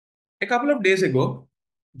A couple of days ago,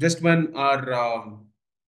 just when our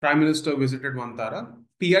Prime Minister visited Vantara,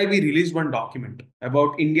 PIB released one document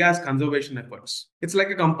about India's conservation efforts. It's like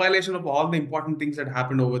a compilation of all the important things that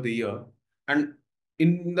happened over the year. And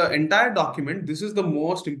in the entire document, this is the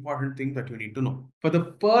most important thing that you need to know. For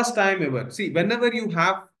the first time ever, see, whenever you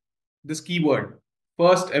have this keyword,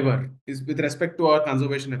 first ever, is with respect to our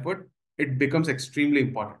conservation effort, it becomes extremely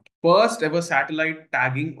important. First ever satellite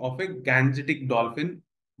tagging of a gangetic dolphin.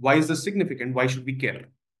 Why is this significant? Why should we care?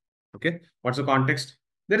 Okay, what's the context?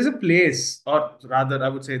 There is a place, or rather, I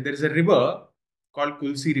would say there is a river called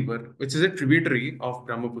Kulsi River, which is a tributary of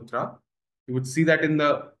Brahmaputra. You would see that in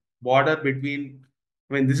the border between,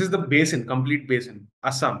 I mean, this is the basin, complete basin,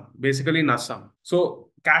 Assam, basically in Assam. So,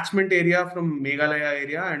 catchment area from Meghalaya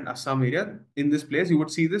area and Assam area, in this place, you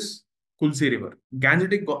would see this Kulsi River.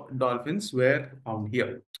 Gangetic dolphins were found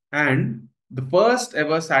here. And the first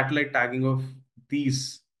ever satellite tagging of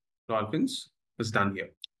these dolphins was done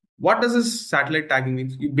here. What does this satellite tagging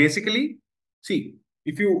mean? You basically see,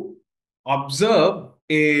 if you observe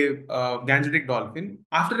a gangetic dolphin,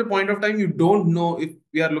 after a point of time, you don't know if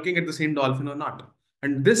we are looking at the same dolphin or not.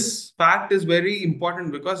 And this fact is very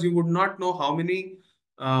important because you would not know how many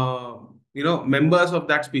members of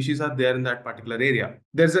that species are there in that particular area.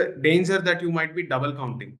 There's a danger that you might be double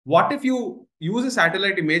counting. What if you use a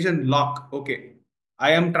satellite image and lock? Okay,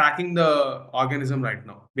 I am tracking the organism right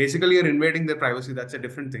now. Basically, you're invading their privacy. That's a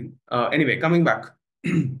different thing. Anyway, coming back.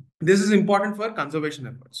 This is important for conservation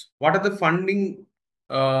efforts. What are the funding,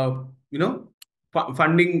 funding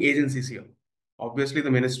agencies here? Obviously, the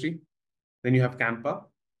ministry. Then you have CAMPA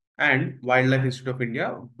and Wildlife Institute of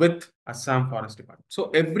India with Assam Forest Department. So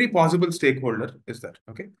every possible stakeholder is there.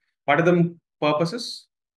 Okay. What are the purposes?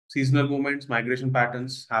 Seasonal movements, migration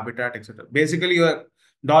patterns, habitat, etc. Basically, your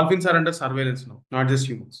dolphins are under surveillance now, not just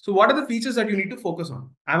humans. So what are the features that you need to focus on?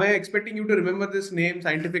 Am I expecting you to remember this name,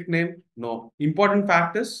 scientific name? No. Important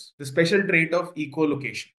fact is the special trait of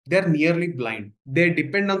echolocation. They're nearly blind. They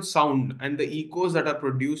depend on sound and the echoes that are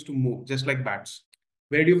produced to move, just like bats.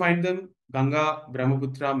 Where do you find them? Ganga,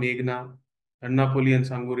 Brahmaputra, Meghna, Annapoli, and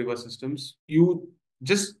Sangu river systems. You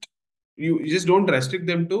just don't restrict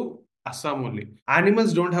them to Assam only.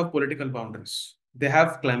 Animals don't have political boundaries. They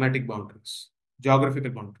have climatic boundaries,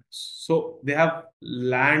 geographical boundaries. So they have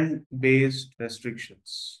land-based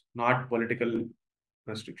restrictions, not political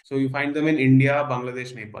restrictions. So you find them in India,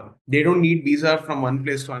 Bangladesh, Nepal. They don't need visa from one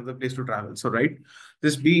place to another place to travel. So, right,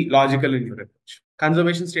 just be logical in your approach.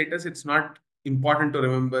 Conservation status, it's not important to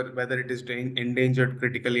remember whether it is endangered,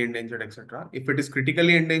 critically endangered, etc. If it is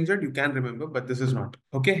critically endangered, you can remember, but this is not.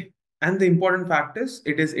 Okay. And the important fact is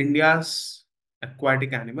it is India's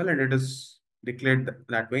aquatic animal and it is declared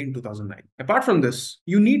that way in 2009. Apart from this,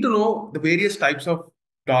 you need to know the various types of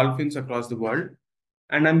dolphins across the world.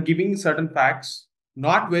 And I'm giving certain facts,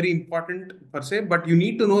 not very important per se, but you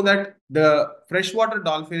need to know that the freshwater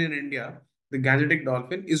dolphin in India, the gangetic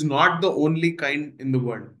dolphin, is not the only kind in the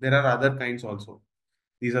world. There are other kinds also.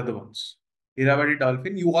 These are the ones. Irrawaddy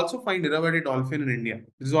dolphin. You also find Irrawaddy dolphin in India.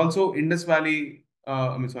 There is also Indus Valley,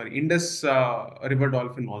 Indus River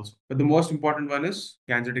dolphin also. But the most important one is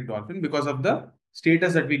gangetic dolphin because of the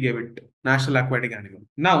status that we gave it, national aquatic animal.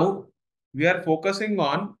 Now, we are focusing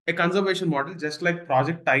on a conservation model, just like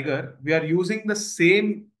Project Tiger. We are using the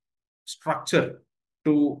same structure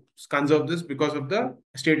to conserve this because of the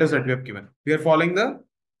status that we have given. We are following the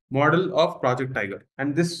model of Project Tiger.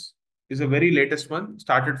 And this is a very latest one,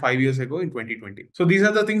 started 5 years ago in 2020. So these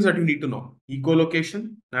are the things that you need to know.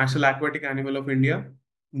 Echolocation, national aquatic animal of India,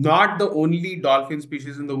 not the only dolphin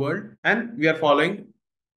species in the world. And we are following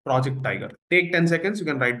Project Tiger. Take 10 seconds, you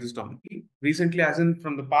can write this down. Recently, as in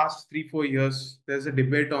from the past 3-4 years, there's a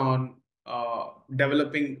debate on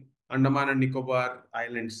developing Andaman and Nicobar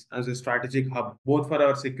Islands as a strategic hub, both for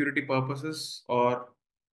our security purposes or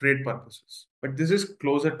trade purposes. But this is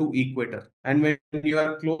closer to equator. And when you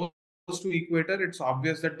are close to equator, it's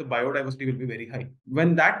obvious that the biodiversity will be very high.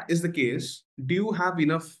 When that is the case, do you have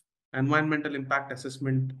enough environmental impact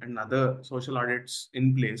assessment and other social audits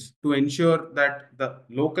in place to ensure that the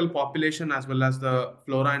local population as well as the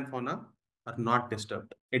flora and fauna are not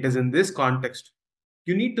disturbed? It is in this context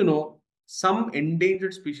you need to know some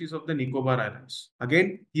endangered species of the Nicobar Islands.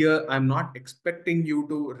 Again, here I'm not expecting you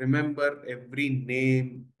to remember every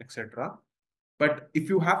name, etc. But if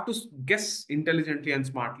you have to guess intelligently and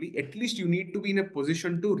smartly, at least you need to be in a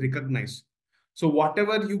position to recognize. So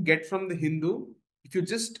whatever you get from the Hindu, if you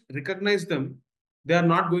just recognize them, they are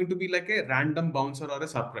not going to be like a random bouncer or a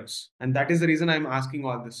surprise. And that is the reason I'm asking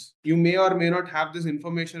all this. You may or may not have this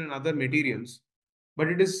information in other materials, but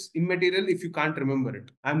it is immaterial if you can't remember it.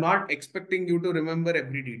 I'm not expecting you to remember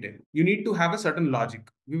every detail. You need to have a certain logic.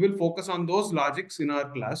 We will focus on those logics in our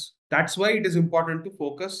class. That's why it is important to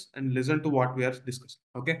focus and listen to what we are discussing.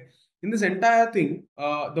 Okay. In this entire thing,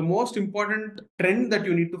 the most important trend that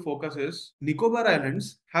you need to focus is Nicobar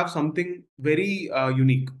Islands have something very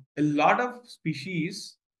unique. A lot of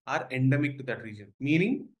species are endemic to that region,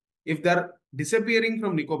 meaning if they're disappearing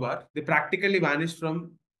from Nicobar, they practically vanish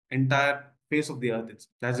from entire face of the earth.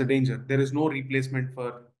 That's the danger. There is no replacement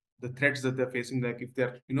for the threats that they're facing. Like if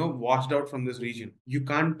they're washed out from this region, you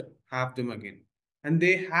can't have them again. And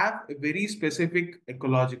they have a very specific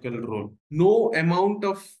ecological role. No amount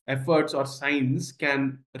of efforts or science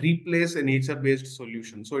can replace a nature-based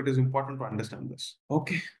solution. So it is important to understand this.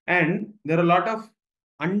 Okay. And there are a lot of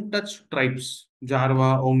untouched tribes,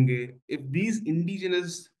 Jarwa, Onge. If these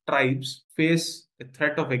indigenous tribes face a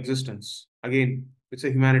threat of existence, again, it's a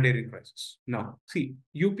humanitarian crisis. Now, see,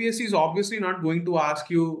 UPSC is obviously not going to ask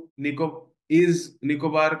you, is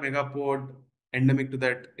Nicobar megapod endemic to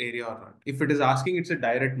that area or not? If it is asking, it's a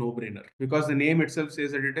direct no-brainer because the name itself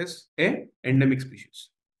says that it is a endemic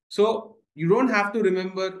species. So you don't have to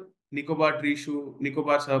remember Nicobar tree shrew,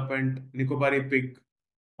 Nicobar serpent, Nicobari pig.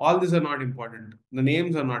 All these are not important. The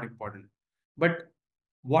names are not important. But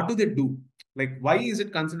what do they do? Like, why is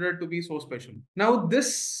it considered to be so special? Now,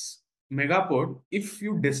 this megapod, if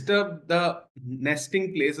you disturb the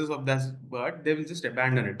nesting places of this bird, they will just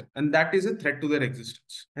abandon it. And that is a threat to their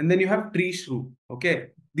existence. And then you have tree shrew. Okay.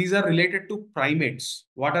 These are related to primates.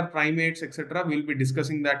 What are primates, etc.? We'll be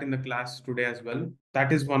discussing that in the class today as well.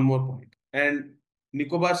 That is one more point. And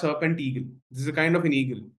Nicobar serpent eagle. This is a kind of an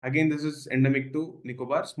eagle. Again, this is endemic to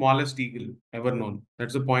Nicobar, smallest eagle ever known.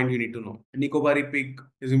 That's the point you need to know. Nicobari pig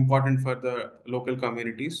is important for the local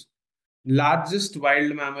communities. Largest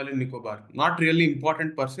wild mammal in Nicobar. Not really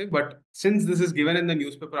important per se, but since this is given in the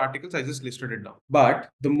newspaper articles, I just listed it down. But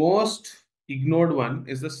the most ignored one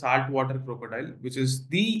is the saltwater crocodile, which is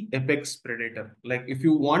the apex predator. Like if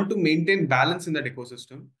you want to maintain balance in that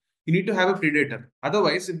ecosystem, you need to have a predator.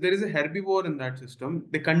 Otherwise, if there is a herbivore in that system,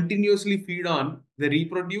 they continuously feed on, they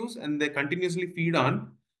reproduce and they continuously feed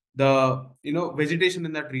on the vegetation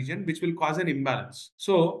in that region, which will cause an imbalance.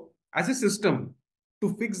 So as a system,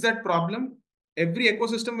 to fix that problem, every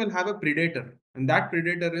ecosystem will have a predator, and that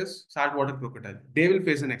predator is saltwater crocodile. They will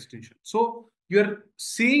face an extinction. So you're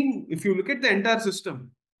seeing, if you look at the entire system,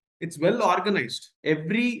 it's well organized.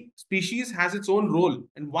 Every species has its own role.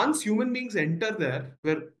 And once human beings enter there,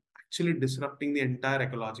 we're actually disrupting the entire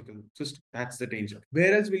ecological system. That's the danger.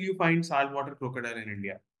 Where else will you find saltwater crocodile in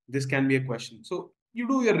India? This can be a question. So you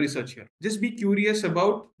do your research here. Just be curious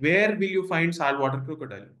about where will you find saltwater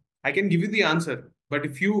crocodile. I can give you the answer, but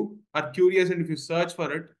if you are curious and if you search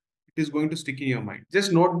for it, it is going to stick in your mind.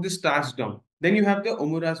 Just note this task down. Then you have the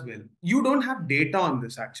Omuras whale. You don't have data on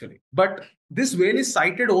this actually, but this whale is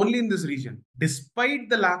sighted only in this region. Despite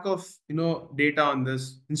the lack of data on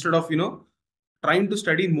this, instead of trying to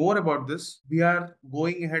study more about this, we are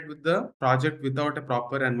going ahead with the project without a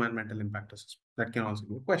proper environmental impact assessment. That can also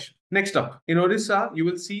be a question. Next up, in Odisha, you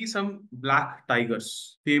will see some black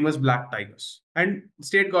tigers, famous black tigers. And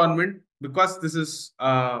state government, because this is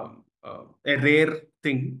a rare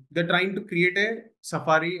thing, they're trying to create a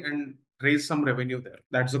safari and raise some revenue there.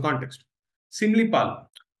 That's the context. Simlipal,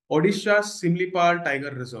 Odisha's Simlipal Tiger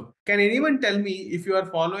Reserve. Can anyone tell me if you are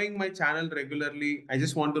following my channel regularly? I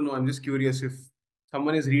just want to know. I'm just curious if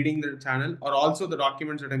someone is reading the channel or also the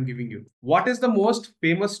documents that I'm giving you. What is the most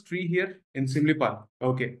famous tree here in Simlipal?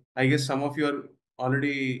 Okay, I guess some of you are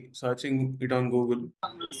already searching it on Google.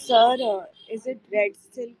 Sir, is it red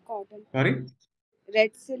silk cotton? Sorry?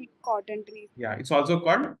 Red silk cotton tree? Yeah, it's also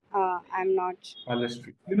called I'm not.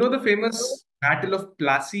 palustry. You know the famous Battle of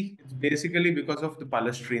Plassey? It's basically because of the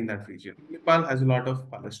palustry in that region. Nepal has a lot of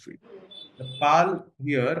palustry. The pal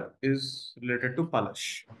here is related to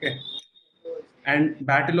Palash. Okay. And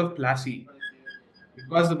Battle of Plassey,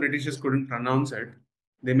 because the Britishers couldn't pronounce it,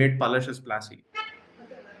 they made Palash as Plassey.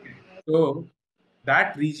 Okay. So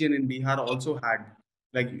that region in Bihar also had,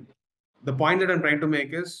 like, the point that I'm trying to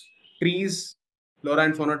make is trees, flora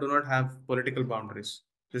and fauna do not have political boundaries.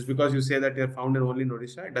 Just because you say that they're found in only in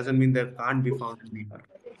Odisha, it doesn't mean they can't be found in Bihar.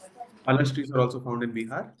 Palash trees are also found in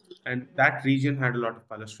Bihar, and that region had a lot of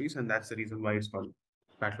palash trees, and that's the reason why it's called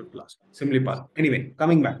Battle of Plassey. Simlipal. Anyway,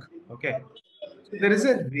 coming back. Okay. So there is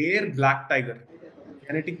a rare black tiger,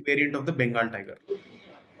 genetic variant of the Bengal tiger.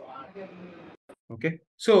 Okay.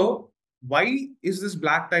 So why is this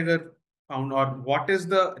black tiger found, or what is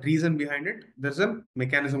the reason behind it? There's a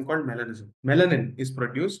mechanism called melanism. Melanin is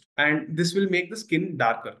produced and this will make the skin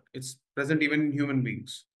darker. It's present even in human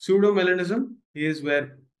beings. Pseudomelanism is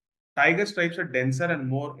where tiger stripes are denser and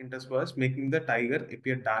more interspersed, making the tiger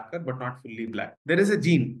appear darker but not fully black. There is a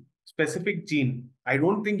gene, specific gene. I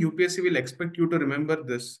don't think UPSC will expect you to remember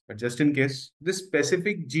this, but just in case, this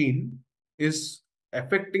specific gene is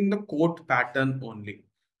affecting the coat pattern only.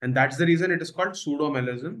 And that's the reason it is called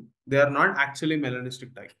pseudomelanism. They are not actually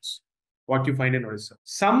melanistic tigers, what you find in Odisha.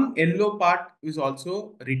 Some yellow part is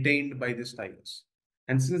also retained by these tigers.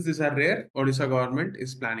 And since these are rare, Odisha government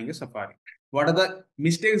is planning a safari. What are the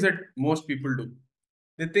mistakes that most people do?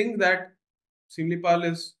 They think that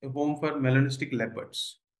Simlipal is a home for melanistic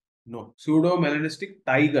leopards. No, pseudo-melanistic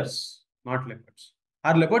tigers, not leopards.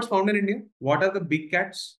 Are leopards found in India? What are the big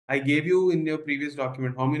cats? I gave you in your previous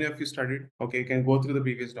document. How many of you studied? Okay, you can go through the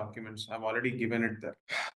previous documents. I've already given it there.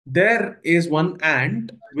 There is one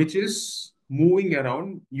ant which is moving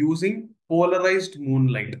around using polarized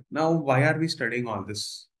moonlight. Now, why are we studying all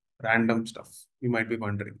this random stuff? You might be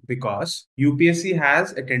wondering. Because UPSC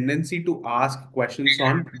has a tendency to ask questions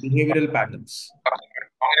on behavioral patterns.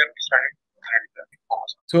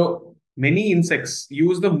 So many insects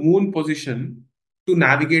use the moon position to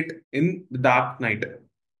navigate in the dark night.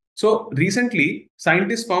 So recently,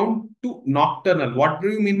 scientists found two nocturnal. What do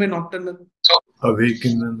you mean by nocturnal? Awake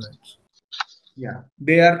in the night. Yeah,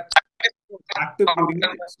 they are active during the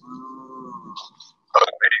nights.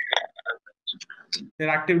 They're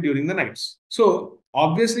active during the nights. So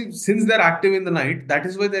obviously, since they're active in the night, that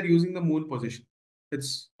is why they're using the moon position.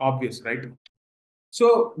 It's obvious, right?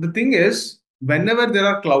 So the thing is, whenever there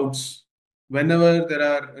are clouds, whenever there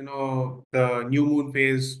are, the new moon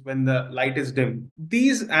phase, when the light is dim,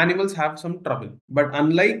 these animals have some trouble. But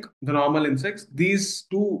unlike the normal insects, these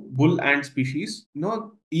two bull ant species,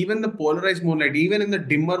 even the polarized moonlight, even in the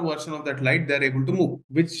dimmer version of that light, they're able to move,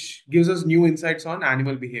 which gives us new insights on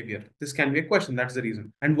animal behavior. This can be a question. That's the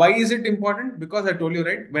reason. And why is it important? Because I told you,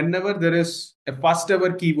 right? Whenever there is a first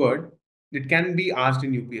ever keyword, it can be asked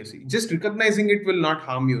in UPSC. Just recognizing it will not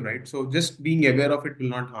harm you, right? So just being aware of it will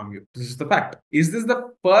not harm you. This is the fact. Is this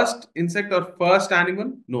the first insect or first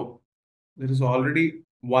animal? No. There is already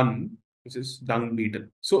one, which is dung beetle.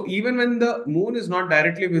 So even when the moon is not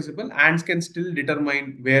directly visible, ants can still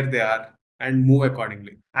determine where they are and move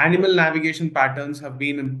accordingly. Animal navigation patterns have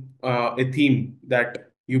been a theme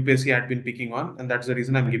that UPSC had been picking on, and that's the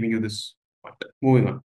reason I'm giving you this point. Moving on.